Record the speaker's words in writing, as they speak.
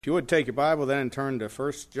If you would take your Bible then and turn to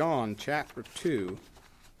 1 John chapter 2.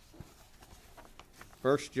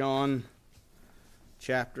 1 John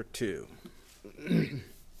chapter 2.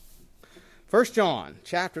 1 John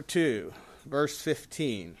chapter 2, verse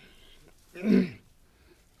 15.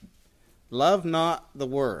 Love not the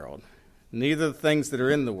world, neither the things that are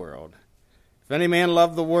in the world. If any man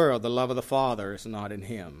love the world, the love of the Father is not in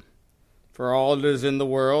him. For all that is in the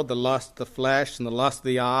world, the lust of the flesh, and the lust of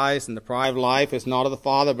the eyes, and the pride of life, is not of the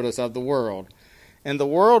Father, but is of the world. And the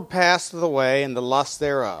world passeth away, and the lust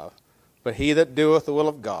thereof. But he that doeth the will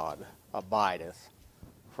of God abideth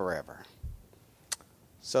forever.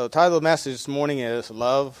 So the title of the message this morning is,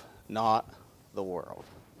 Love Not the World.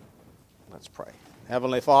 Let's pray.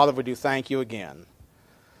 Heavenly Father, we do thank you again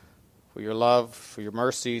for your love, for your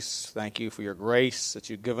mercies. Thank you for your grace that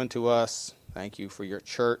you've given to us. Thank you for your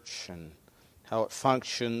church and how it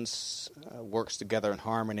functions, works together in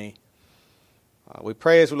harmony. We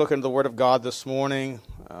pray as we look into the Word of God this morning,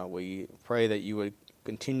 we pray that you would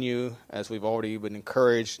continue, as we've already been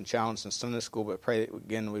encouraged and challenged in Sunday school, but pray that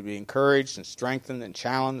again we'd be encouraged and strengthened and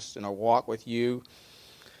challenged in our walk with you.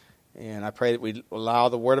 And I pray that we allow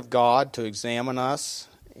the Word of God to examine us,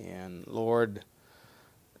 and Lord,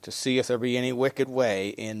 to see if there be any wicked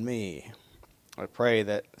way in me. I pray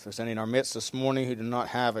that if there's any in our midst this morning who do not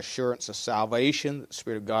have assurance of salvation, that the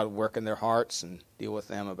Spirit of God will work in their hearts and deal with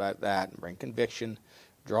them about that and bring conviction,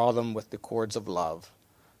 draw them with the cords of love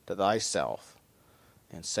to thyself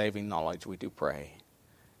and saving knowledge, we do pray.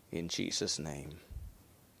 In Jesus' name,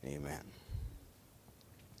 amen.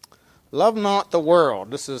 Love not the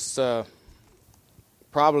world. This is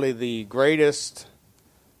probably the greatest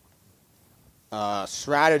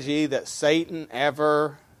strategy that Satan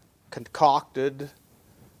ever concocted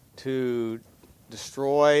to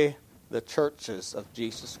destroy the churches of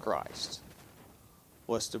Jesus Christ.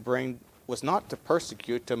 Was not to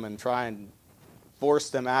persecute them and try and force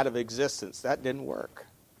them out of existence. That didn't work.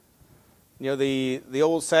 You know, the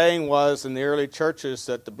old saying was in the early churches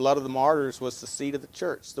that the blood of the martyrs was the seed of the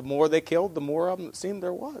church. The more they killed, the more of them it seemed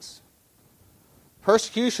there was.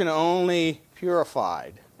 Persecution only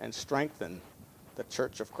purified and strengthened the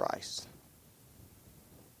church of Christ.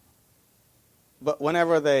 But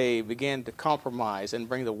whenever they began to compromise and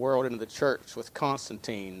bring the world into the church with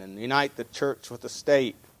Constantine and unite the church with the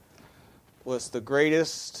state, was the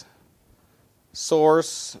greatest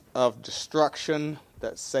source of destruction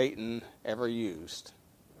that Satan ever used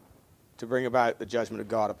to bring about the judgment of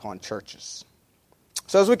God upon churches.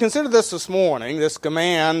 So as we consider this morning, this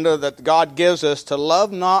command that God gives us to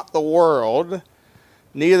love not the world,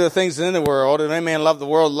 neither the things in the world, and any man love the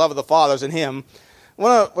world, the love of the Father is in him.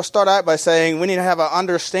 We'll start out by saying we need to have an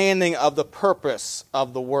understanding of the purpose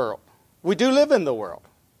of the world. We do live in the world,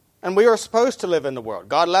 and we are supposed to live in the world.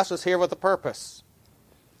 God left us here with a purpose.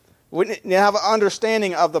 We need to have an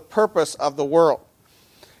understanding of the purpose of the world.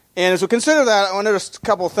 And as we consider that, I want to notice a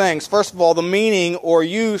couple of things. First of all, the meaning or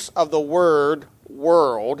use of the word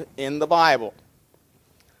world in the Bible.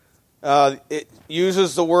 It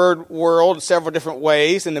uses the word world in several different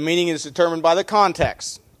ways, and the meaning is determined by the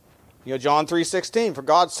context. You know, John 3:16, for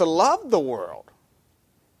God so loved the world.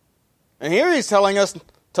 And here he's telling us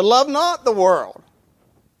to love not the world.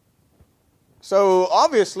 So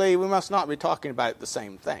obviously we must not be talking about the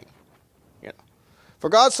same thing. You know, for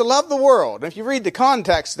God so loved the world. And if you read the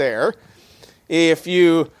context there, if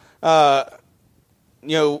you,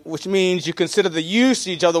 which means you consider the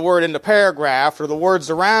usage of the word in the paragraph or the words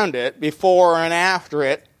around it, before and after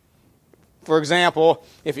it. For example,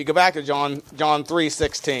 if you go back to John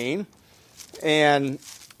 3:16 and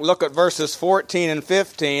look at verses 14 and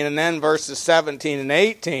 15 and then verses 17 and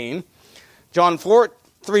 18, John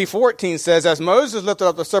 3:14 says, as Moses lifted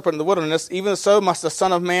up the serpent in the wilderness, even so must the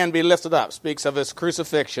Son of Man be lifted up. Speaks of his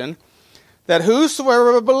crucifixion. That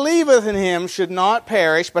whosoever believeth in him should not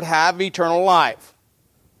perish but have eternal life.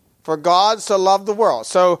 For God so loved the world.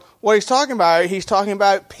 So what he's talking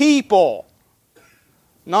about people.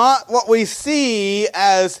 Not what we see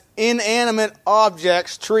as inanimate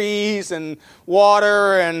objects, trees and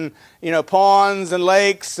water and, ponds and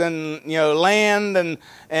lakes and, land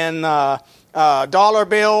and dollar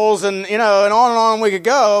bills and, and on we could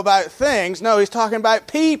go about things. No, he's talking about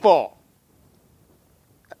people.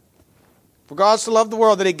 For God so loved the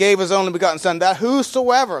world that he gave his only begotten Son, that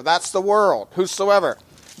whosoever, that's the world, whosoever,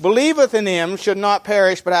 believeth in him should not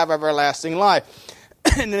perish but have everlasting life.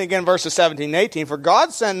 And then again, verses 17 and 18, for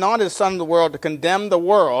God sent not his Son to the world to condemn the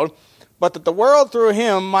world, but that the world through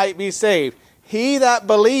him might be saved. He that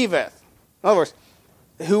believeth, in other words,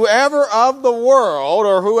 whoever of the world,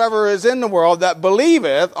 or whoever is in the world, that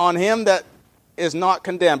believeth on him that is not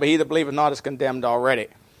condemned, but he that believeth not is condemned already.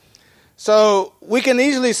 So we can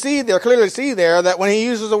easily see there, clearly see there, that when he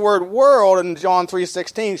uses the word world in John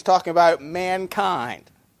 3:16, he's talking about mankind.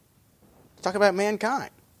 He's talking about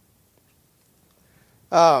mankind.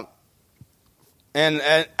 And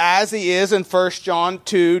as he is in 1 John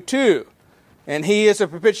 2:2. And he is a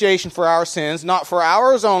propitiation for our sins, not for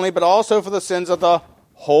ours only, but also for the sins of the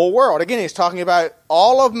whole world. Again, he's talking about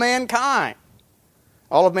all of mankind.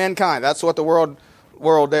 All of mankind. That's what the word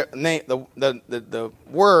world there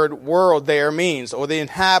means, or the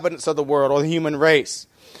inhabitants of the world, or the human race.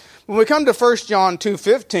 When we come to 1 John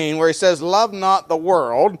 2:15, where he says, love not the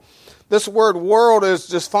world, this word world is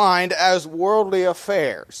defined as worldly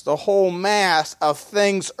affairs, the whole mass of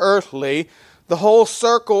things earthly, the whole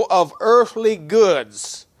circle of earthly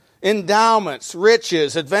goods, endowments,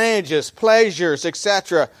 riches, advantages, pleasures,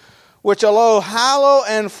 etc., which although hollow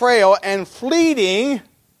and frail and fleeting,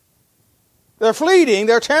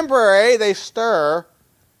 they're temporary, they stir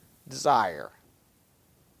desire.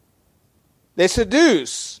 They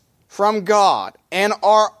seduce from God and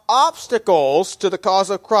are obstacles to the cause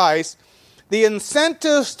of Christ, the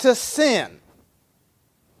incentives to sin.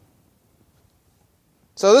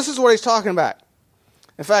 So this is what he's talking about.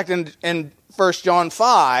 In fact, in 1 John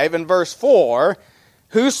 5 and verse 4,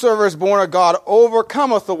 whosoever is born of God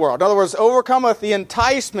overcometh the world. In other words, overcometh the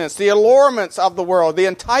enticements, the allurements of the world, the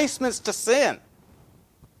enticements to sin.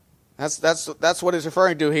 That's what he's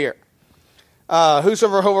referring to here.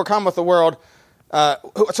 Whosoever overcometh the world,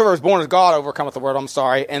 whosoever is born of God overcometh the world,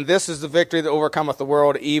 and this is the victory that overcometh the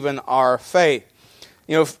world, even our faith.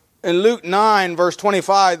 You know, in Luke 9, verse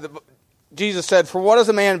 25, Jesus said, for what is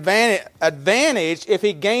a man advantage if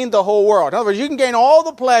he gained the whole world? In other words, you can gain all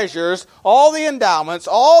the pleasures, all the endowments,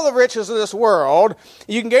 all the riches of this world.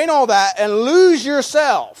 You can gain all that and lose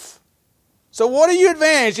yourself. So what are you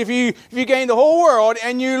advantaged if you gain the whole world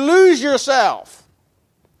and you lose yourself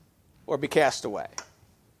or be cast away?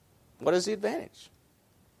 What is the advantage?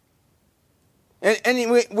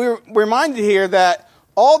 And we're reminded here that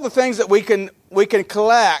all the things that we can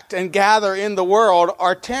collect and gather in the world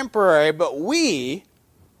are temporary, but we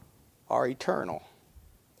are eternal.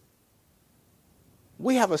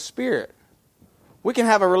 We have a spirit. We can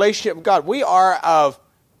have a relationship with God. We are of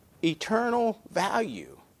eternal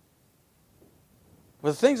value. But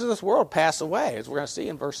the things of this world pass away, as we're going to see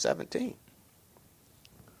in verse 17.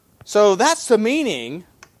 So that's the meaning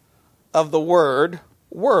of the word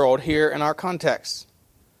world here in our context.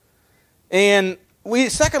 And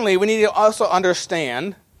secondly, we need to also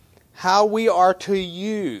understand how we are to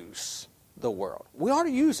use the world. We are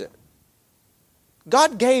to use it.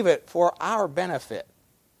 God gave it for our benefit.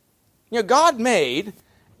 You know, God made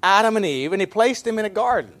Adam and Eve, and he placed them in a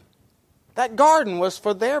garden. That garden was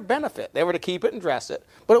for their benefit. They were to keep it and dress it,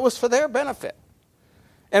 but it was for their benefit.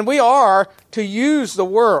 And we are to use the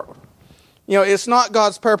world. You know, it's not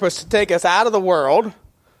God's purpose to take us out of the world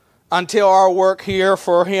until our work here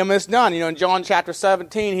for him is done. You know, in John chapter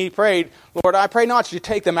 17, he prayed, Lord, I pray not that you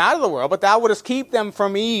take them out of the world, but thou wouldest keep them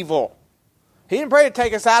from evil. He didn't pray to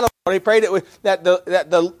take us out of the world. He prayed that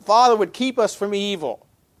the Father would keep us from evil.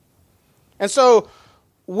 And so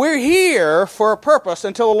we're here for a purpose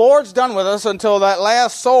until the Lord's done with us, until that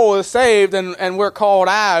last soul is saved and we're called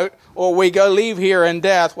out, or we leave here in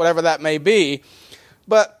death, whatever that may be.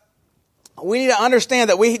 But we need to understand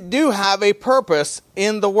that we do have a purpose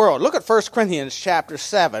in the world. Look at 1 Corinthians chapter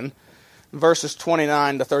 7, verses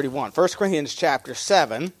 29 to 31. 1 Corinthians chapter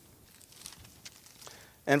 7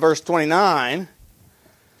 and verse 29.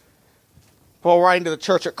 Paul writing to the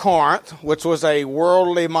church at Corinth, which was a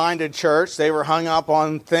worldly-minded church. They were hung up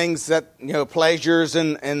on things that, you know, pleasures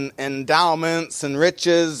and endowments and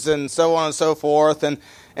riches and so on and so forth. And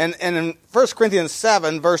in 1 Corinthians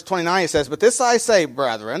 7, verse 29, he says, but this I say,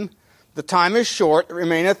 brethren, the time is short, it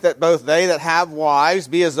remaineth that both they that have wives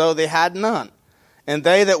be as though they had none, and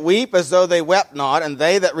they that weep as though they wept not, and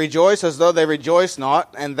they that rejoice as though they rejoice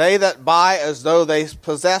not, and they that buy as though they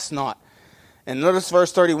possess not. And notice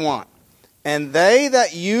verse 31. And they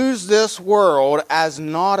that use this world as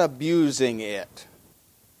not abusing it.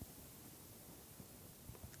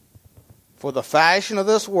 For the fashion of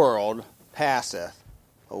this world passeth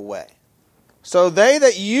away. So they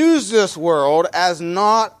that use this world as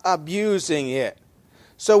not abusing it.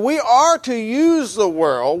 So we are to use the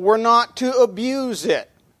world, we're not to abuse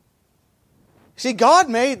it. See, God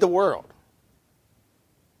made the world.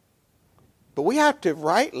 But we have to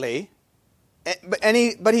rightly,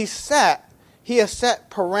 but He has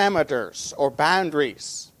set parameters or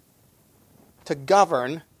boundaries to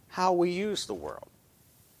govern how we use the world.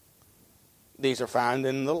 These are found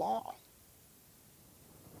in the law.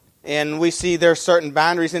 And we see there are certain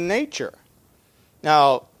boundaries in nature.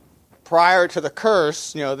 Now, prior to the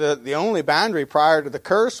curse, the only boundary prior to the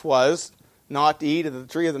curse was not to eat of the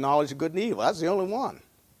tree of the knowledge of good and evil. That's the only one.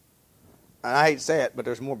 And I hate to say it, but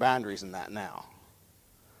there's more boundaries than that now.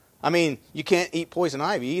 I mean, you can't eat poison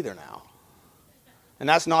ivy either now. And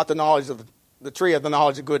that's not the knowledge of the tree of the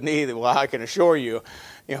knowledge of good and evil. Well, I can assure you.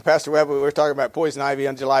 Pastor Webb, we were talking about poison ivy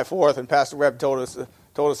on July 4th, and Pastor Webb told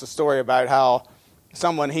us a story about how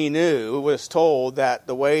someone he knew was told that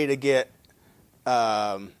the way to get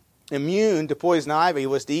immune to poison ivy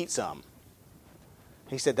was to eat some.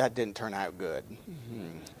 He said that didn't turn out good.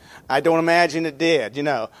 I don't imagine it did.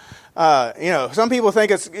 Some people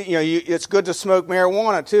think it's good to smoke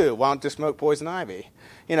marijuana too. Why don't you smoke poison ivy?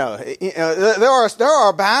 There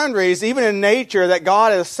are boundaries even in nature that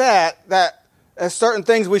God has set, that certain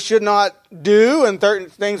things we should not do and certain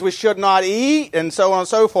things we should not eat, and so on and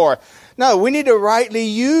so forth. No, we need to rightly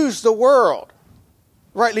use the world.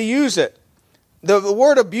 Rightly use it. The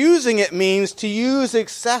word abusing it means to use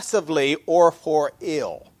excessively or for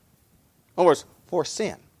ill. In other words, for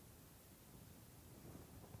sin.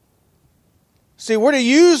 See, we're to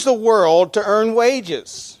use the world to earn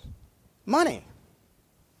wages. Money.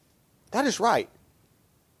 That is right.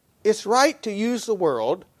 It's right to use the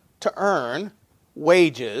world to earn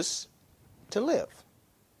wages to live.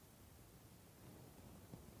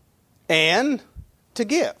 And to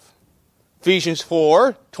give. Ephesians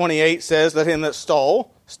 4:28 says, "Let him that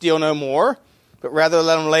stole steal no more, but rather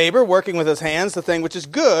let him labor, working with his hands the thing which is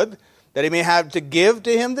good, that he may have to give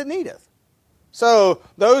to him that needeth." So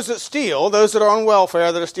those that steal, those that are on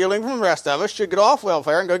welfare, that are stealing from the rest of us, should get off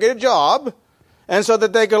welfare and go get a job, and so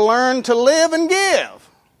that they can learn to live and give.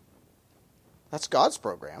 That's God's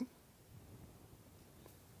program.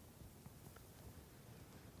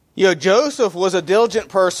 Joseph was a diligent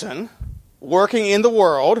person working in the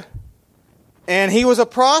world, and he was a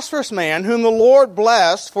prosperous man whom the Lord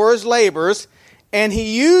blessed for his labors, and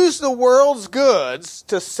he used the world's goods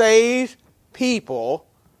to save people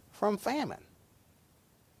from famine.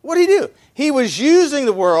 What did he do? He was using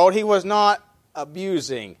the world. He was not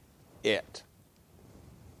abusing it.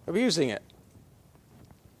 Abusing it.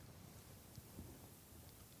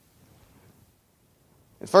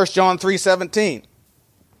 In 1 John 3:17,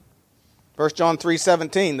 1 John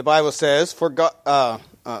 3:17, the Bible says, "For God,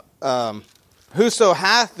 whoso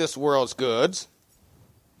hath this world's goods,"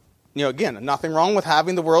 again, nothing wrong with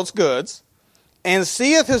having the world's goods, "and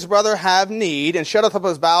seeth his brother have need, and shutteth up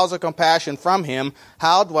his bowels of compassion from him,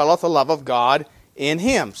 how dwelleth the love of God in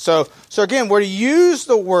him?" So again, we're to use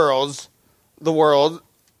the world,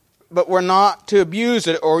 but we're not to abuse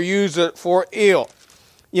it or use it for ill.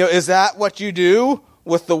 Is that what you do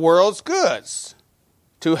with the world's goods?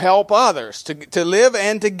 To help others, to live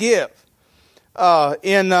and to give.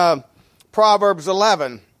 In Proverbs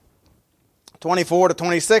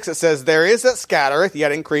 11:24-26, it says, "There is that scattereth,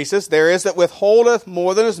 yet increaseth. There is that withholdeth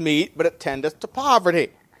more than is meet, but it tendeth to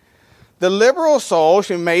poverty. The liberal soul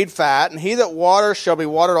shall be made fat, and he that waters shall be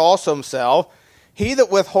watered also himself. He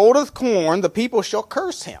that withholdeth corn, the people shall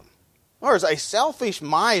curse him." Or as a selfish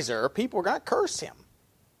miser, people are going to curse him.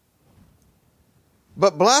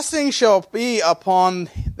 "But blessing shall be upon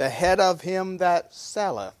the head of him that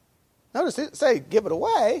selleth." Notice it didn't say give it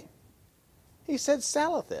away. He said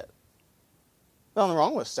selleth it. Nothing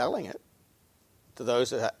wrong with selling it to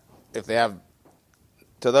those that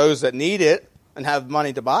to those that need it and have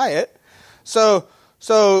money to buy it. So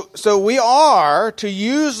we are to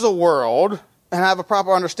use the world and have a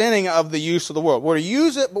proper understanding of the use of the world. We're to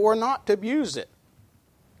use it, but we're not to abuse it.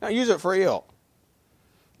 Not use it for ill.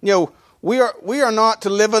 We are not to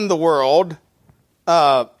live in the world,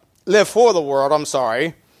 live for the world,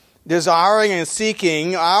 desiring and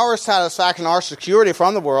seeking our satisfaction, our security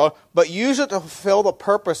from the world, but use it to fulfill the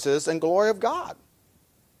purposes and glory of God.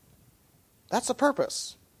 That's the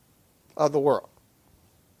purpose of the world.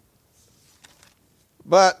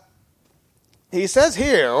 But he says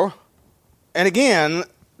here, and again,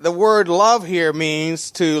 the word love here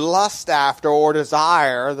means to lust after or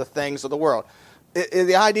desire the things of the world.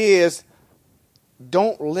 The idea is,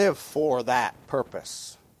 don't live for that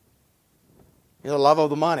purpose. The love of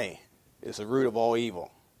the money is the root of all evil.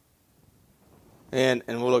 And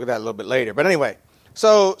we'll look at that a little bit later. But anyway,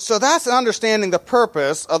 so that's understanding the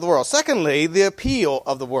purpose of the world. Secondly, the appeal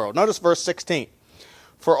of the world. Notice verse 16.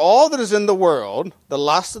 "For all that is in the world, the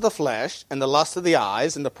lust of the flesh, and the lust of the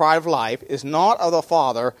eyes, and the pride of life, is not of the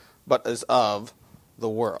Father, but is of the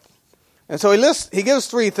world." And so he gives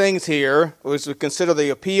three things here, which we consider the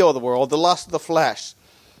appeal of the world, the lust of the flesh.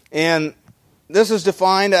 And this is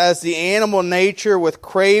defined as the animal nature with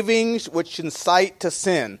cravings which incite to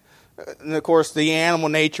sin. And of course, the animal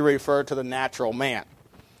nature referred to the natural man.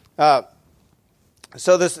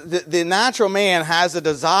 So the natural man has a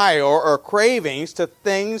desire or cravings to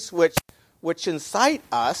things which incite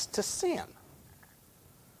us to sin.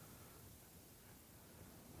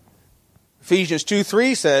 Ephesians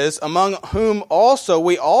 2:3 says, among whom also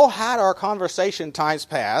we all had our conversation times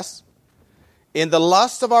past in the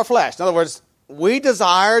lust of our flesh. In other words, we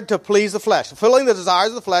desired to please the flesh, fulfilling the desires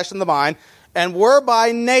of the flesh and the mind, and were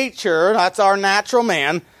by nature, that's our natural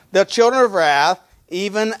man, the children of wrath,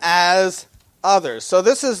 even as others. So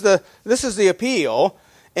this is the appeal.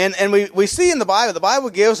 And we see in the Bible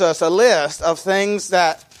gives us a list of things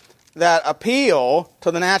that appeal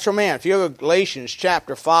to the natural man. If you go to Galatians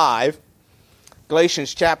chapter 5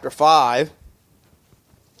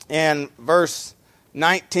 and verse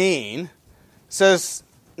 19 says,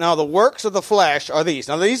 now the works of the flesh are these.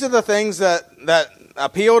 Now these are the things that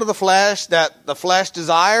appeal to the flesh, that the flesh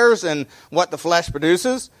desires and what the flesh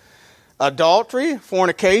produces. Adultery,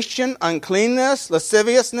 fornication, uncleanness,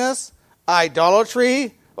 lasciviousness,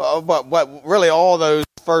 idolatry. But really all those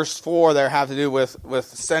first four there have to do with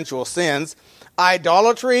sensual sins.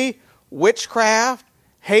 Idolatry, witchcraft,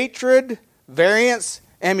 hatred, variance,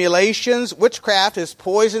 emulations. Witchcraft is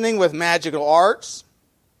poisoning with magical arts.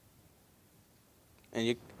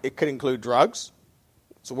 And it could include drugs.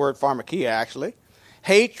 It's the word pharmakia, actually.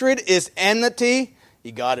 Hatred is enmity.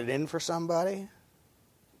 You got it in for somebody?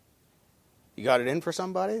 You got it in for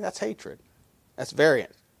somebody? That's hatred. That's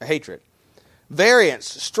variance, hatred. Variance,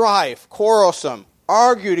 strife, quarrelsome,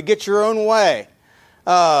 argue to get your own way.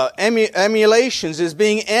 Emulations is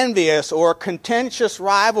being envious or contentious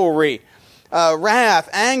rivalry. Wrath,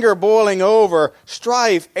 anger boiling over,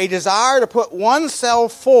 strife, a desire to put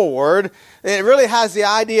oneself forward. It really has the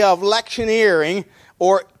idea of electioneering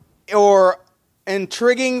or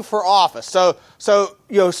intriguing for office. So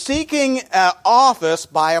seeking office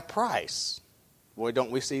by a price. Boy,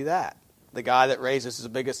 don't we see that. The guy that raises the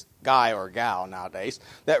biggest guy or gal nowadays,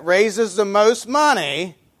 that raises the most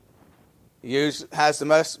money, has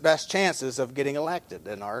the best chances of getting elected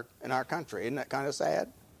in our country. Isn't that kind of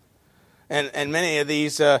sad? And many of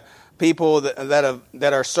these people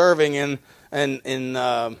that are serving in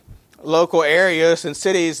local areas and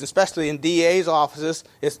cities, especially in DA's offices,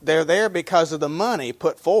 they're there because of the money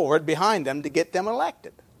put forward behind them to get them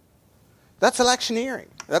elected. That's electioneering.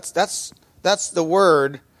 That's the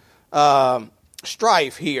word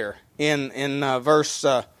strife here in verse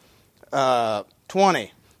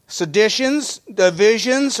 20. Seditions,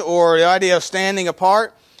 divisions, or the idea of standing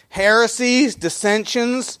apart, heresies,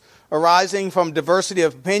 dissensions, arising from diversity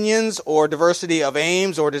of opinions or diversity of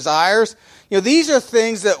aims or desires. These are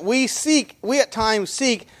things that we at times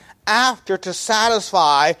seek after to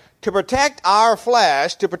satisfy, to protect our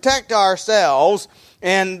flesh, to protect ourselves,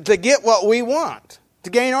 and to get what we want, to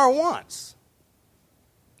gain our wants.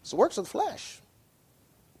 It's the works of the flesh.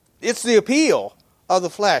 It's the appeal of the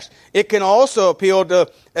flesh. It can also appeal to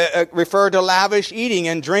refer to lavish eating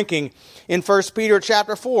and drinking. In 1 Peter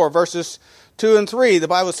chapter 4, verses 2 and 3, the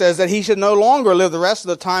Bible says that he should no longer live the rest of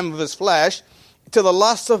the time of his flesh to the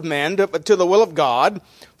lusts of men, but to the will of God.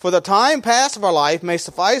 For the time past of our life may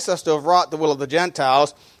suffice us to have wrought the will of the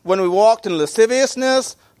Gentiles, when we walked in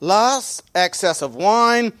lasciviousness, lust, excess of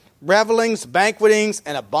wine, revelings, banquetings,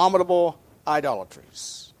 and abominable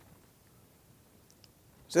idolatries.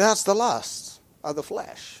 So that's the lust of the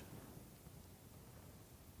flesh.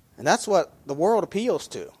 And that's what the world appeals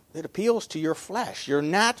to. It appeals to your flesh, your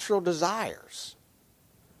natural desires.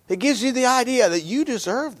 It gives you the idea that you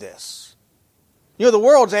deserve this. The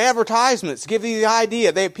world's advertisements give you the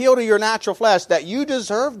idea, they appeal to your natural flesh, that you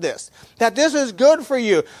deserve this, that this is good for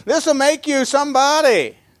you, this will make you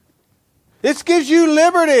somebody. This gives you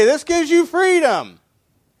liberty, this gives you freedom.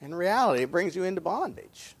 In reality, it brings you into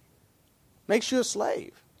bondage. Makes you a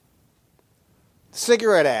slave.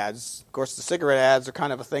 Cigarette ads. Of course, the cigarette ads are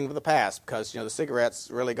kind of a thing of the past because, the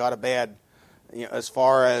cigarettes really got a bad, as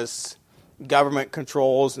far as government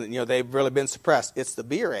controls, and, they've really been suppressed. It's the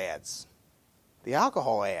beer ads, the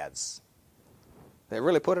alcohol ads. They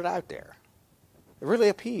really put it out there. They really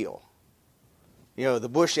appeal. The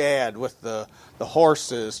Bush ad with the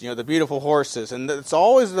horses, the beautiful horses. And it's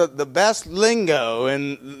always the best lingo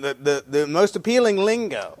and the most appealing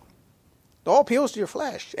lingo. It all appeals to your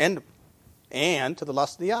flesh and to the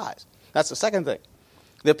lust of the eyes. That's the second thing.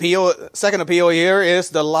 The second appeal here is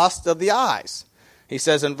the lust of the eyes. He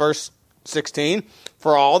says in verse 16,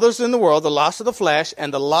 for all those in the world, the lust of the flesh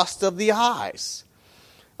and the lust of the eyes.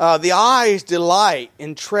 The eyes delight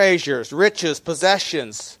in treasures, riches,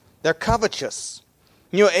 possessions. They're covetous.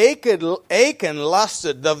 Achan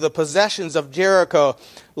lusted of the possessions of Jericho.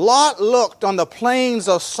 Lot looked on the plains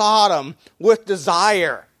of Sodom with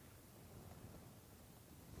desire.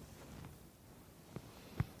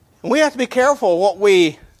 And we have to be careful what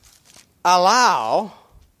we allow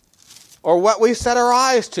or what we set our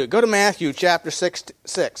eyes to. Go to Matthew chapter 6.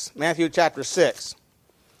 Matthew chapter 6.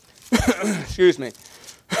 Excuse me.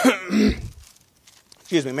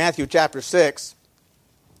 Matthew chapter 6,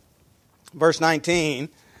 verse 19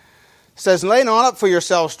 says, "Lay not up for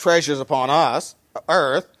yourselves treasures upon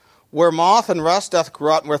earth, where moth and rust doth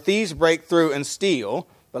corrupt, and where thieves break through and steal.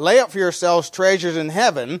 But lay up for yourselves treasures in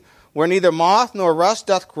heaven, where neither moth nor rust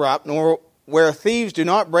doth corrupt, nor where thieves do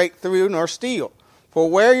not break through nor steal. For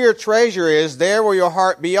where your treasure is, there will your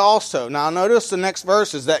heart be also." Now notice the next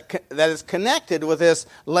verses that is connected with this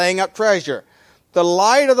laying up treasure. The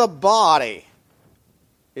light of the body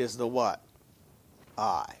is the what?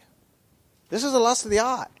 Eye. This is the lust of the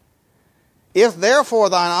eye. "If therefore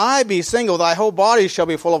thine eye be single, thy whole body shall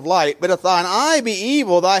be full of light. But if thine eye be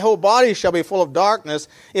evil, thy whole body shall be full of darkness.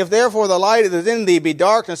 If therefore the light that is in thee be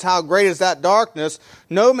darkness, how great is that darkness?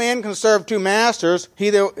 No man can serve two masters.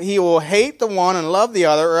 He will hate the one and love the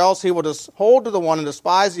other, or else he will hold to the one and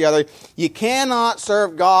despise the other. You cannot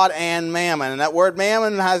serve God and mammon." And that word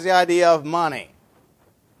mammon has the idea of money.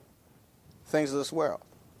 Things of this world.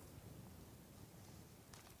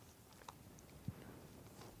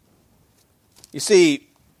 You see,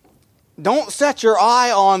 don't set your eye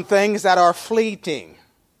on things that are fleeting,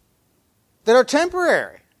 that are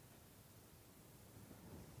temporary.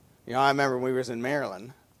 I remember when we was in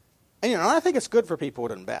Maryland, and I think it's good for people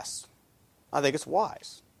to invest. I think it's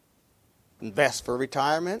wise. Invest for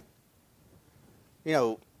retirement.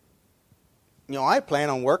 I plan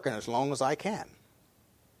on working as long as I can.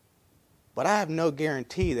 But I have no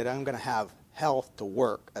guarantee that I'm going to have health to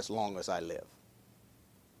work as long as I live.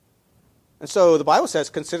 And so the Bible says,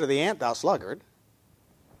 "Consider the ant, thou sluggard,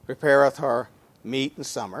 prepareth her meat in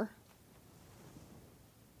summer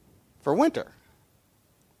for winter."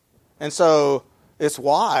 And so it's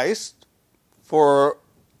wise for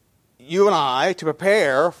you and I to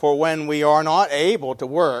prepare for when we are not able to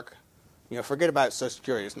work. Forget about Social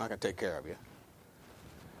Security. It's not going to take care of you.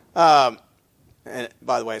 And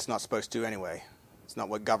by the way, it's not supposed to anyway. It's not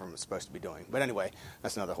what government's supposed to be doing. But anyway,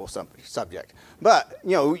 that's another whole subject. But,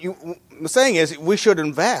 the saying is we should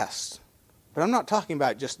invest. But I'm not talking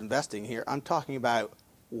about just investing here. I'm talking about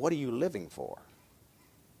what are you living for?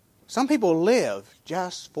 Some people live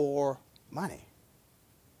just for money.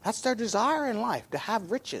 That's their desire in life, to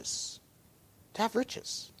have riches. To have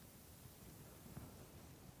riches.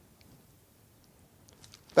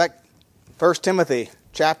 In fact, 1 Timothy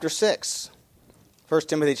chapter 6. 1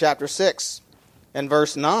 Timothy chapter 6. And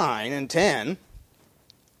verse 9 and 10,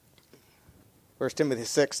 1 Timothy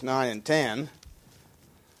 6, 9 and 10,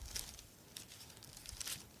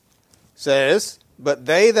 says, "But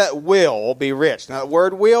they that will be rich." Now the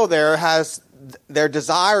word will there has, their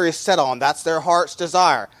desire is set on. That's their heart's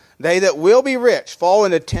desire. "They that will be rich fall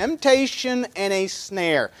into temptation and a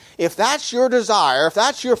snare." If that's your desire, if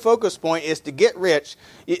that's your focus point is to get rich,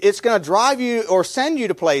 it's going to drive you or send you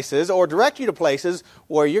to places or direct you to places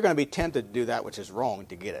where you're going to be tempted to do that which is wrong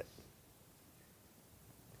to get it.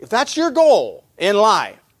 If that's your goal in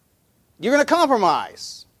life, you're going to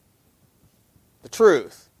compromise the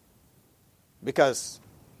truth because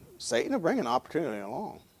Satan will bring an opportunity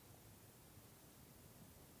along.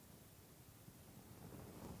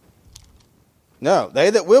 "No, they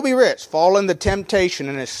that will be rich fall into temptation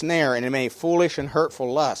and a snare and in a foolish and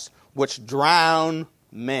hurtful lust, which drown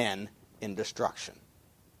men in destruction.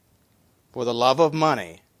 For the love of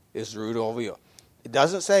money is the root of all evil." It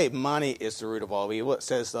doesn't say money is the root of all evil. It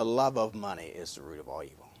says the love of money is the root of all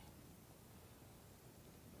evil.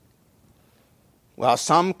 "While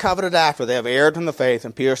some coveted after, they have erred from the faith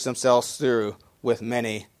and pierced themselves through with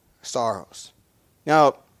many sorrows."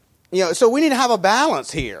 Now, so we need to have a balance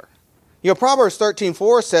here. Proverbs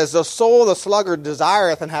 13:4 says, "The soul of the sluggard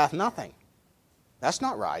desireth and hath nothing." That's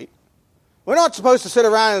not right. We're not supposed to sit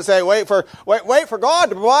around and say, wait for God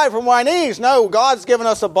to provide for my needs. No, God's given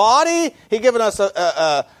us a body. He's given us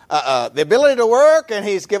the ability to work, and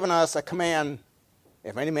He's given us a command.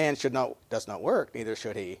 "If any man does not work, neither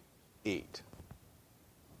should he eat."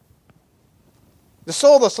 "The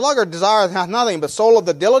soul of the sluggard desireth and hath nothing, but the soul of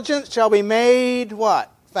the diligent shall be made"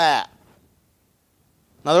 what? Fat.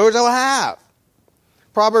 In other words, they'll have.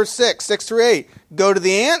 Proverbs 6, 6-8. "Go to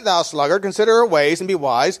the ant, thou sluggard, consider her ways, and be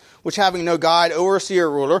wise, which having no guide, overseer,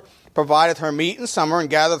 ruler, provideth her meat in summer,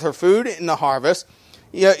 and gathereth her food in the harvest."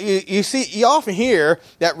 You see, you often hear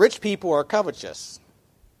that rich people are covetous.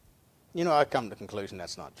 I've come to the conclusion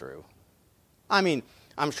that's not true. I mean,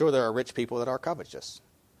 I'm sure there are rich people that are covetous.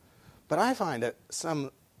 But I find that some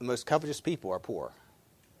of the most covetous people are poor.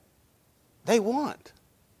 They want.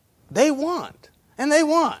 And they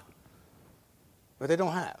want. but they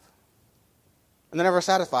don't have. And they're never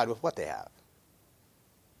satisfied with what they have.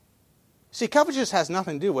 See, covetousness has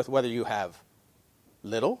nothing to do with whether you have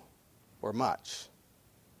little or much.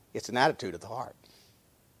 It's an attitude of the heart.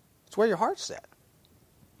 It's where your heart's set.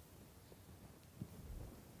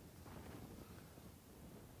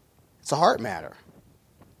 It's a heart matter.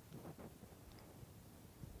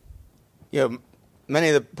 You know, many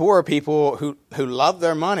of the poorer people who love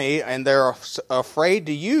their money and they're afraid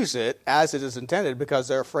to use it as it is intended because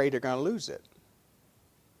they're afraid they're going to lose it.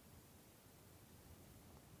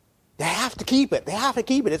 They have to keep it. They have to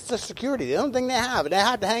keep it. It's the security. The only thing they have. They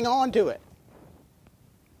have to hang on to it.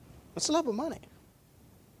 That's the love of money.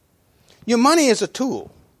 Your money is a tool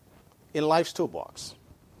in life's toolbox.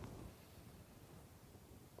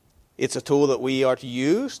 It's a tool that we are to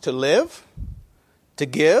use to live, to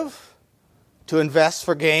give, to invest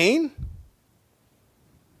for gain,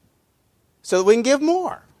 so that we can give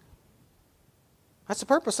more. That's the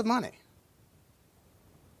purpose of money.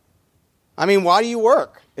 I mean, why do you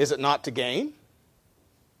work? Is it not to gain?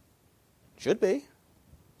 Should be.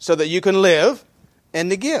 So that you can live and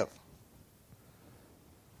to give.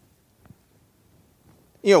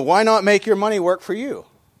 You know, why not make your money work for you?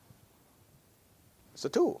 It's a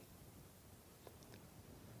tool.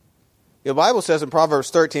 The Bible says in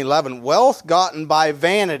Proverbs 13:11, wealth gotten by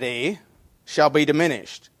vanity shall be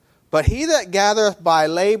diminished, but he that gathereth by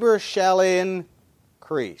labor shall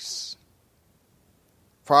increase.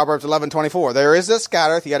 Proverbs 11:24, there is that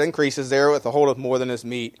scattereth, yet increases, therewith holdeth more than his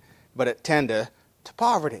meat, but it tendeth to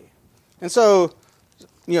poverty. And so,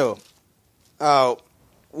 you know,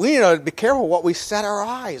 we need to be careful what we set our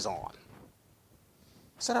eyes on.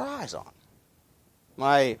 Set our eyes on.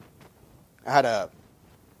 I had a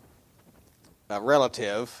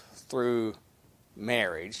relative through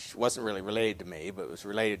marriage, wasn't really related to me, but was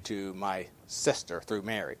related to my sister through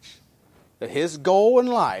marriage, that his goal in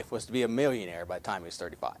life was to be a millionaire by the time he was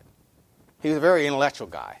 35. He was a very intellectual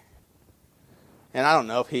guy. And I don't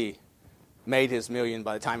know if he made his million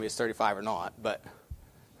by the time he was 35 or not, but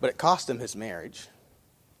it cost him his marriage.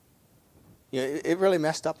 You know, it really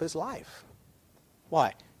messed up his life.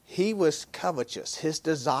 Why? He was covetous. His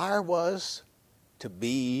desire was to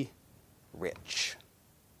be rich.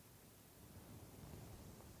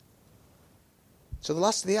 So the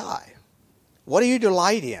lust of the eye. What do you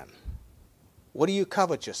delight in? What are you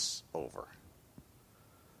covetous over?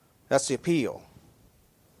 That's the appeal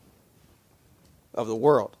of the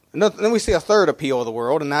world. And then we see a third appeal of the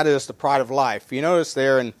world, and that is the pride of life. You notice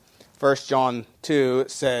there in 1 John 2,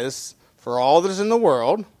 it says, for all that is in the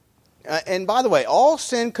world, and by the way, all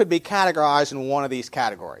sin could be categorized in one of these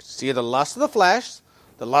categories. It's either the lust of the flesh,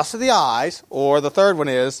 the lust of the eyes, or the third one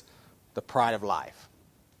is the pride of life.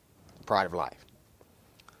 Pride of life.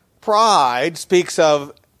 Pride speaks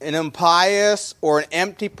of an impious or an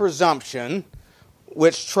empty presumption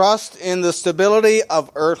which trusts in the stability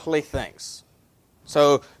of earthly things.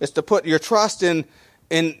 So it's to put your trust in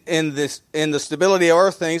the stability of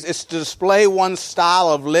earth things. It's to display one's style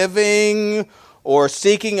of living or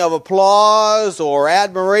seeking of applause or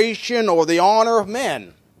admiration or the honor of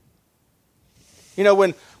men. You know,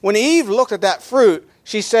 when Eve looked at that fruit,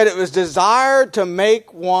 she said it was desired to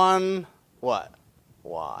make one, what?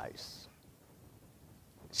 Wise.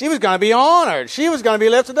 She was going to be honored. She was going to be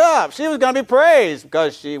lifted up. She was going to be praised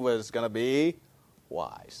because she was going to be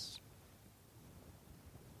wise.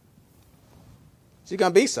 She's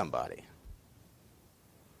going to be somebody.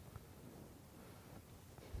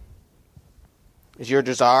 Is your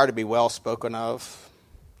desire to be well spoken of,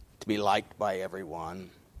 to be liked by everyone?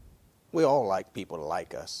 We all like people to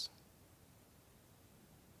like us.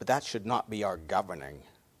 But that should not be our governing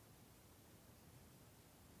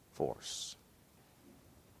force.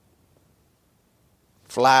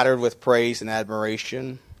 Flattered with praise and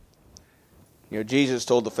admiration. You know, Jesus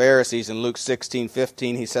told the Pharisees in Luke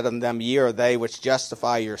 16:15, he said unto them, ye are they which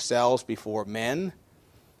justify yourselves before men,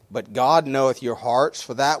 but God knoweth your hearts,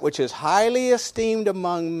 for that which is highly esteemed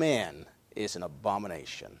among men is an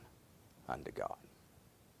abomination unto God.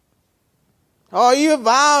 Oh, you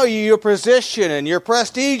value your position and your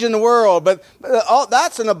prestige in the world, but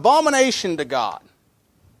that's an abomination to God.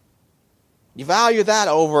 You value that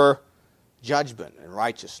over judgment and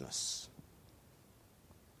righteousness.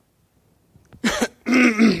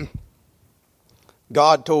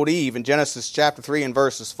 God told Eve in Genesis chapter 3 and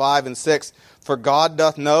verses 5 and 6, for God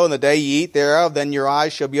doth know in the day ye eat thereof, then your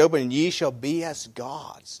eyes shall be opened, and ye shall be as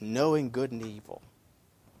gods, knowing good and evil.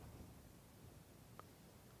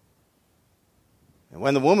 And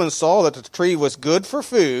when the woman saw that the tree was good for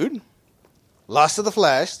food, lust of the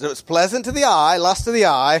flesh, that it was pleasant to the eye, lust of the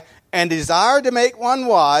eye, and desired to make one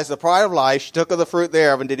wise, the pride of life, she took of the fruit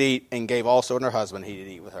thereof and did eat, and gave also to her husband, he did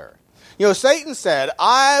eat with her. Satan said,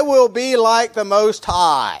 I will be like the Most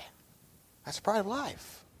High. That's the pride of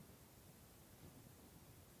life.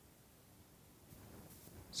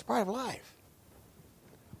 It's the pride of life.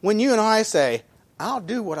 When you and I say, I'll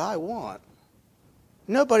do what I want,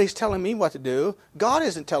 nobody's telling me what to do. God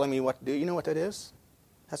isn't telling me what to do. You know what that is?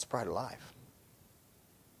 That's the pride of life.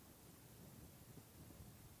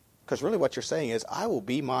 Because really what you're saying is, I will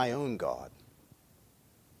be my own God.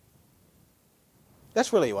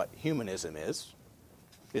 That's really what humanism is.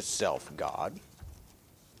 It's self-God.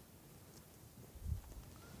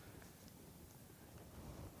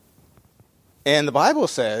 And the Bible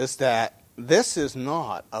says that this is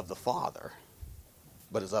not of the Father,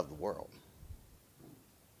 but is of the world.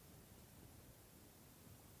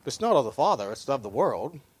 If it's not of the Father, it's of the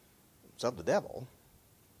world. It's of the devil.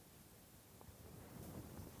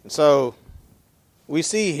 And so we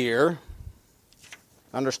see here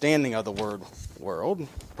understanding of the word world,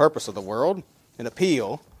 purpose of the world, an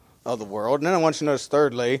appeal of the world. And then I want you to notice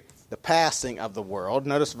thirdly, the passing of the world.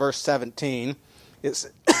 Notice verse 17. It's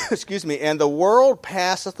and the world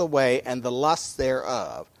passeth away and the lusts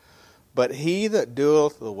thereof, but he that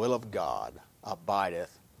doeth the will of God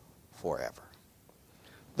abideth forever.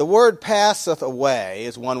 The word passeth away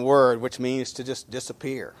is one word which means to just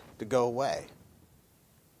disappear, to go away.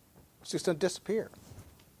 It's just going to disappear.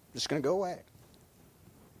 It's just going to go away.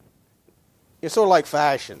 It's sort of like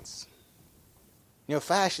fashions.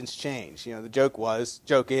 Fashions change. The joke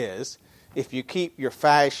is, if you keep your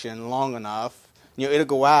fashion long enough, it'll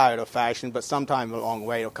go out of fashion, but sometime along the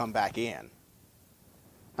way it'll come back in.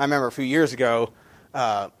 I remember a few years ago,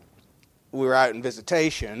 we were out in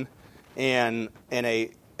visitation, and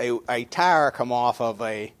a tire come off of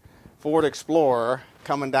a Ford Explorer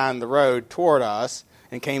coming down the road toward us,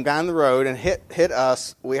 and came down the road and hit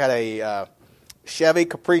us. We had a Chevy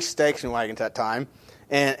Caprice station wagon at that time,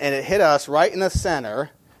 and it hit us right in the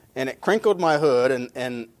center, and it crinkled my hood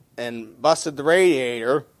and busted the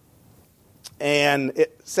radiator, and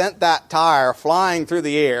it sent that tire flying through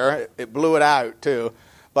the air. It blew it out too,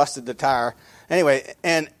 busted the tire. Anyway,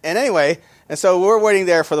 and so we're waiting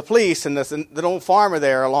there for the police, and the old farmer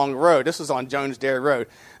there along the road. This was on Jones Dairy Road.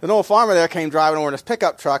 The old farmer there came driving over in his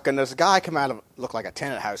pickup truck, and there's a guy come out of, looked like a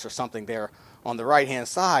tenant house or something there on the right-hand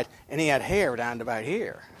side, and he had hair down to about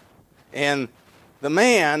here. And the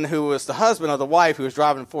man who was the husband of the wife who was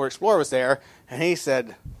driving the Ford Explorer was there, and he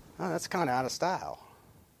said, oh, that's kind of out of style.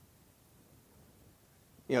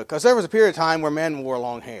 Because there was a period of time where men wore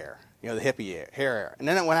long hair, the hippie hair. And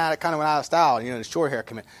then it kind of went out of style, the short hair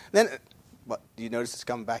came in. Then, do you notice it's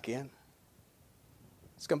coming back in?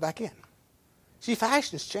 It's coming back in. See,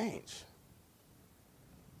 fashions change.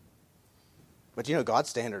 But God's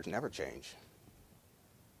standards never change.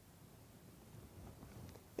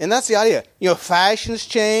 And that's the idea. Fashions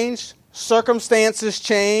change, circumstances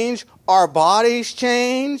change, our bodies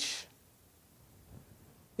change.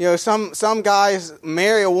 Some guys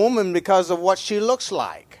marry a woman because of what she looks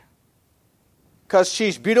like. Because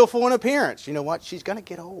she's beautiful in appearance. You know what? She's going to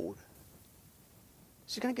get old.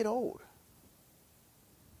 She's going to get old.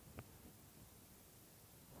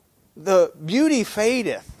 The beauty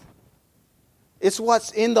fadeth. It's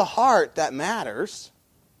what's in the heart that matters.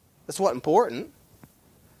 That's what's important.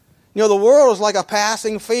 The world is like a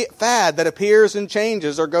passing fad that appears and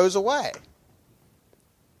changes or goes away.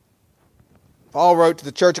 Paul wrote to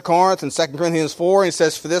the church of Corinth in 2 Corinthians 4, and he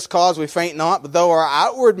says, for this cause we faint not, but though our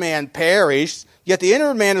outward man perish, yet the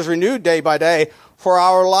inward man is renewed day by day, for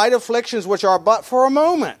our light afflictions which are but for a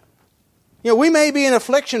moment. We may be in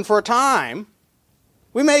affliction for a time.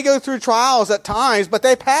 We may go through trials at times, but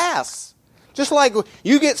they pass. Just like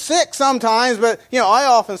you get sick sometimes, but, I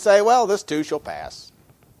often say, well, this too shall pass.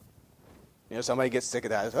 Somebody gets sick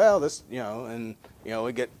of that. Well, this, and,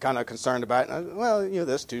 we get kind of concerned about it. Well,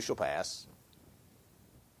 this too shall pass.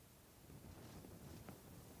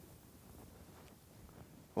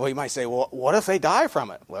 Well, you might say, well, what if they die from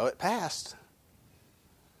it? Well, it passed.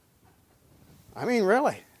 I mean,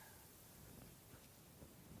 really.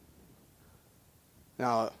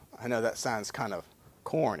 Now, I know that sounds kind of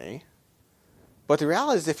corny, but the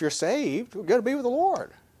reality is if you're saved, we're going to be with the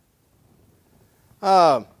Lord.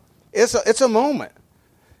 It's a moment.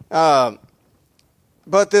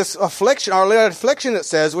 But this affliction, our little affliction, it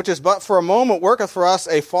says, which is but for a moment, worketh for us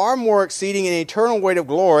a far more exceeding and eternal weight of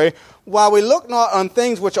glory, while we look not on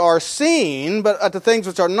things which are seen, but at the things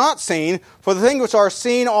which are not seen. For the things which are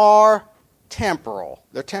seen are temporal.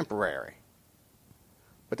 They're temporary.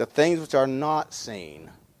 But the things which are not seen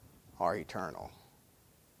are eternal.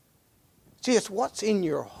 See, it's what's in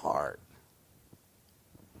your heart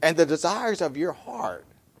and the desires of your heart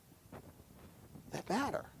that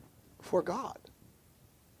matter before God.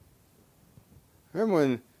 Remember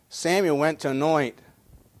when Samuel went to anoint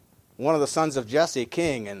one of the sons of Jesse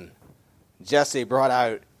king, and Jesse brought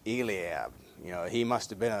out Eliab. He must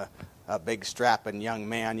have been a big strapping young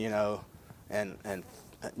man, and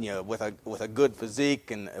with a good physique,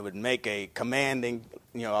 and it would make a commanding,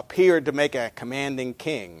 appeared to make a commanding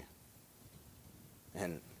king.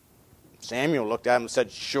 And Samuel looked at him and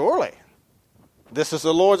said, "Surely, this is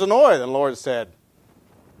the Lord's anointed." And the Lord said,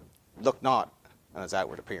 "Look not on his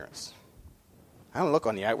outward appearance." I don't look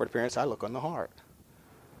on the outward appearance, I look on the heart.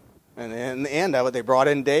 And in the end of it, they brought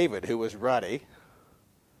in David, who was ruddy.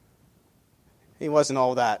 He wasn't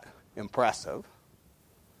all that impressive.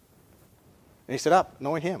 And he said, "Up,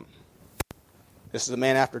 anoint him. This is a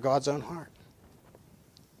man after God's own heart."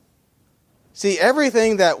 See,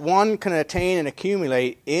 everything that one can attain and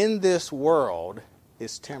accumulate in this world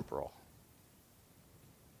is temporal.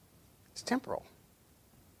 It's temporal.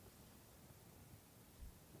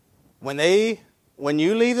 When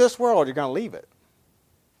you leave this world, you're going to leave it.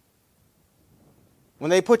 When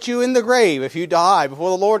they put you in the grave, if you die before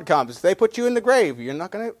the Lord comes, if they put you in the grave, you're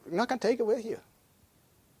not going to take it with you.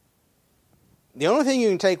 The only thing you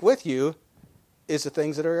can take with you is the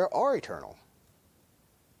things that are eternal.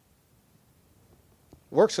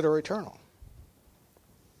 Works that are eternal.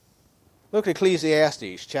 Look at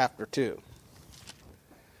Ecclesiastes chapter 2.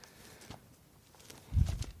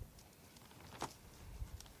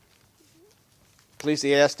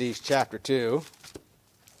 Ecclesiastes chapter 2.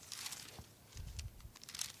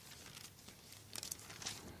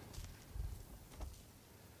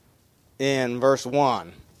 In verse 1.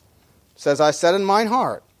 It says, "I said in mine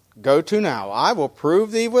heart, go to now, I will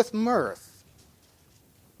prove thee with mirth.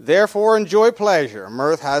 Therefore enjoy pleasure."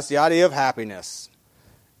 Mirth has the idea of happiness.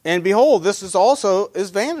 "And behold, this is also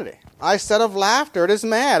vanity. I said of laughter, it is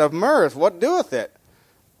mad, of mirth, what doeth it?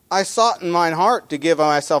 I sought in mine heart to give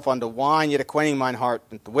myself unto wine, yet acquainting mine heart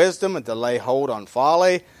with wisdom, and to lay hold on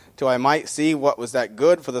folly, till I might see what was that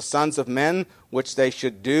good for the sons of men, which they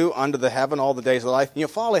should do under the heaven all the days of life."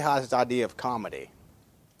 Folly has this idea of comedy.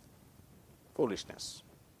 Foolishness.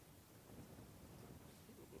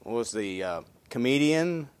 What was the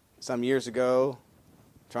comedian some years ago?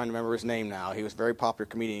 I'm trying to remember his name now. He was a very popular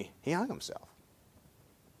comedian. He hung himself.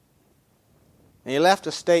 And he left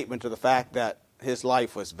a statement to the fact that his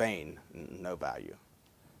life was vain and no value.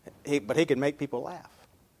 But he could make people laugh.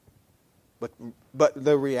 But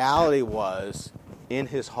the reality was, in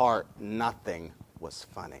his heart, nothing was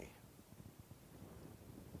funny.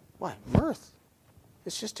 Why? Mirth.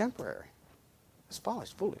 It's just temporary. It's folly.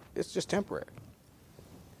 It's foolish. It's just temporary.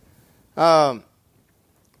 Sought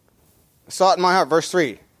in my heart, verse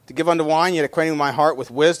 3, to give unto wine, yet acquainting my heart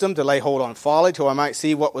with wisdom, to lay hold on folly, till I might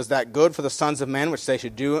see what was that good for the sons of men, which they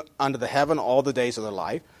should do under the heaven all the days of their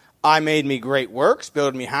life. I made me great works,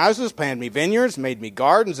 builded me houses, planted me vineyards, made me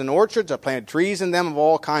gardens and orchards. I planted trees in them of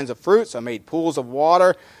all kinds of fruits. I made pools of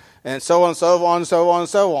water, and so on, so on, so on,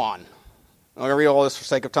 so on. I'm going to read all this for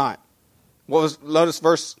sake of time. Notice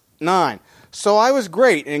verse 9. "So I was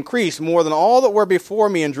great and increased more than all that were before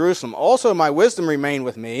me in Jerusalem. Also my wisdom remained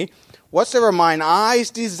with me. Whatsoever mine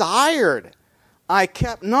eyes desired, I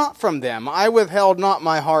kept not from them. I withheld not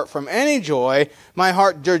my heart from any joy. My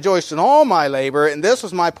heart rejoiced in all my labor, and this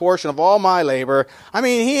was my portion of all my labor." I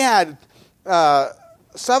mean, he had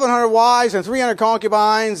 700 wives and 300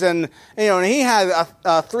 concubines, and he had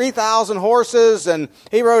 3,000 horses, and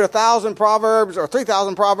he wrote 1,000 proverbs, or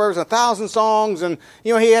 3,000 proverbs, and 1,000 songs, and he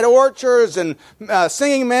had orchards and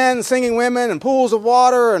singing men, singing women, and pools of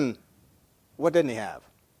water. And what didn't he have?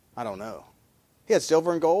 I don't know. He had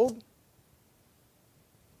silver and gold,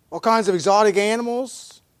 all kinds of exotic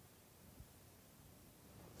animals,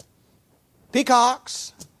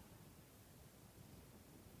 peacocks,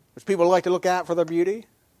 which people like to look at for their beauty.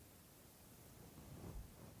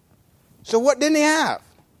 So what didn't he have?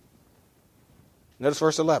 Notice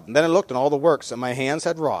verse 11. "Then I looked on all the works that my hands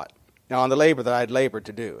had wrought, and on the labor that I had labored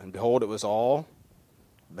to do. And behold, it was all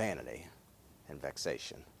vanity and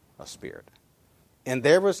vexation of spirit. And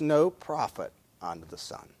there was no profit under the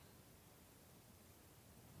sun."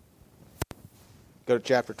 Go to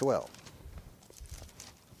chapter 12.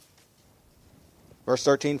 Verse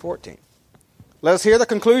 13, 14. "Let us hear the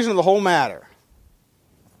conclusion of the whole matter."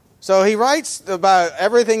 So he writes about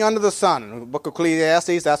everything under the sun. In the book of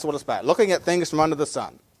Ecclesiastes, that's what it's about. Looking at things from under the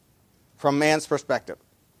sun, from man's perspective.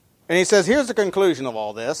 And he says, here's the conclusion of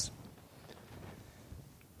all this.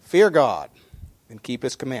 Fear God and keep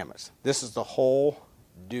his commandments. This is the whole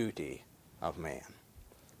duty of man.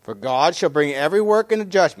 For God shall bring every work into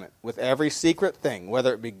judgment with every secret thing,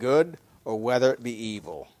 whether it be good or whether it be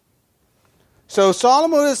evil. So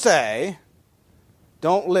Solomon would say,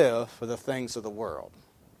 don't live for the things of the world.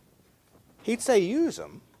 He'd say use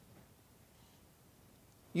them.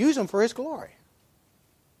 Use them for his glory.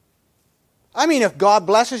 I mean, if God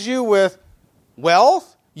blesses you with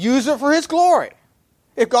wealth, use it for his glory.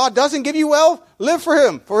 If God doesn't give you wealth, live for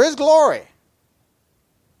him, for his glory.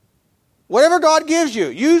 Whatever God gives you,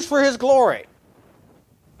 use for his glory.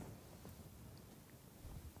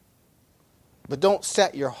 But don't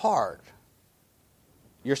set your heart,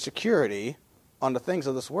 your security, on the things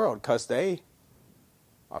of this world, because they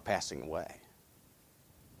are passing away.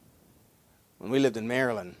 When we lived in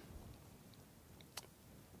Maryland,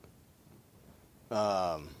 it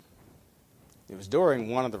was during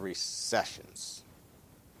one of the recessions.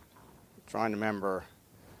 I'm trying to remember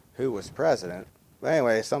who was president. But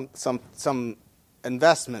anyway, some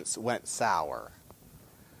investments went sour.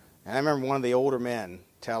 And I remember one of the older men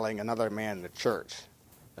telling another man in the church,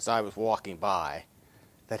 as I was walking by,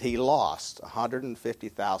 that he lost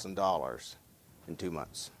 $150,000 in 2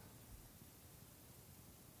 months.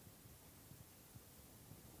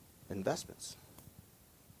 Investments.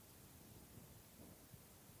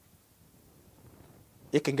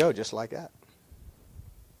 It can go just like that.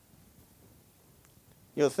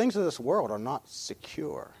 You know, the things of this world are not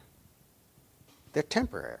secure. They're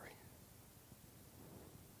temporary.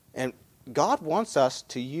 And God wants us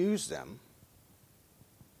to use them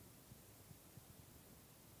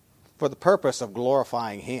for the purpose of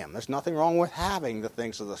glorifying him. There's nothing wrong with having the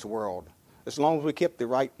things of this world, as long as we keep the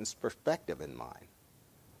right perspective in mind.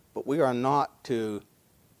 But we are not to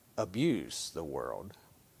abuse the world,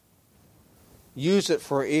 use it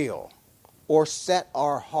for ill, or set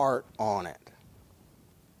our heart on it.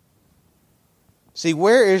 See,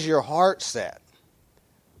 where is your heart set?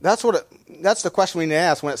 That's the question we need to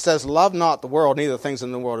ask when it says, love not the world, neither the things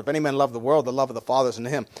in the world. If any man love the world, the love of the Father is in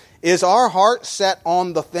him. Is our heart set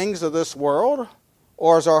on the things of this world?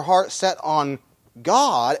 Or is our heart set on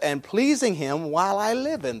God and pleasing him while I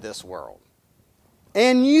live in this world?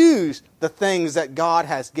 And use the things that God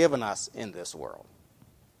has given us in this world.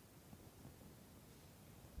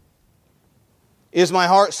 Is my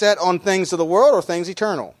heart set on things of the world or things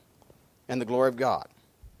eternal and the glory of God?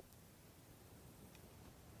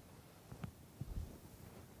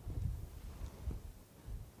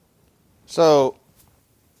 So,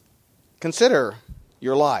 consider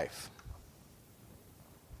your life.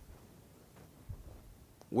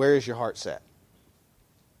 Where is your heart set?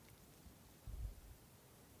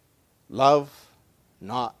 Love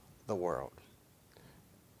not the world.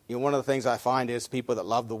 You know, one of the things I find is people that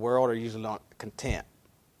love the world are usually not content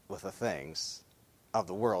with the things of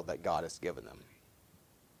the world that God has given them.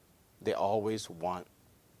 They always want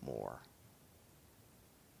more.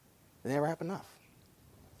 They never have enough.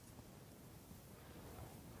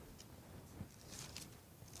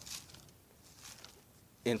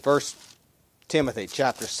 In 1 Timothy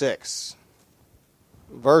chapter 6,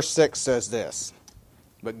 verse 6 says this,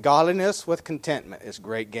 but godliness with contentment is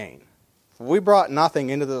great gain. For we brought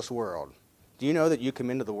nothing into this world. Do you know that you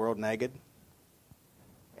come into the world naked?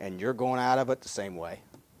 And you're going out of it the same way?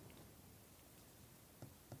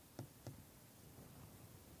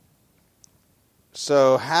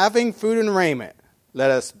 So, having food and raiment,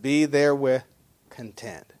 let us be therewith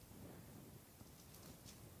content.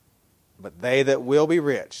 But they that will be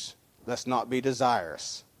rich, let's not be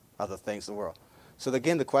desirous of the things of the world. So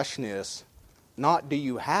again, the question is, not do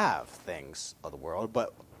you have things of the world,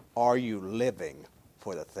 but are you living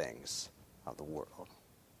for the things of the world?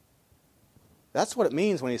 That's what it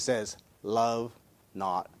means when he says, love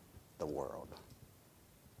not the world.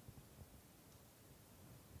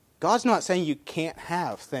 God's not saying you can't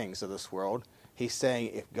have things of this world. He's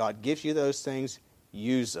saying if God gives you those things,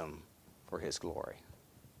 use them for his glory.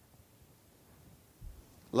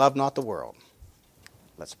 Love not the world.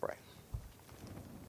 Let's pray.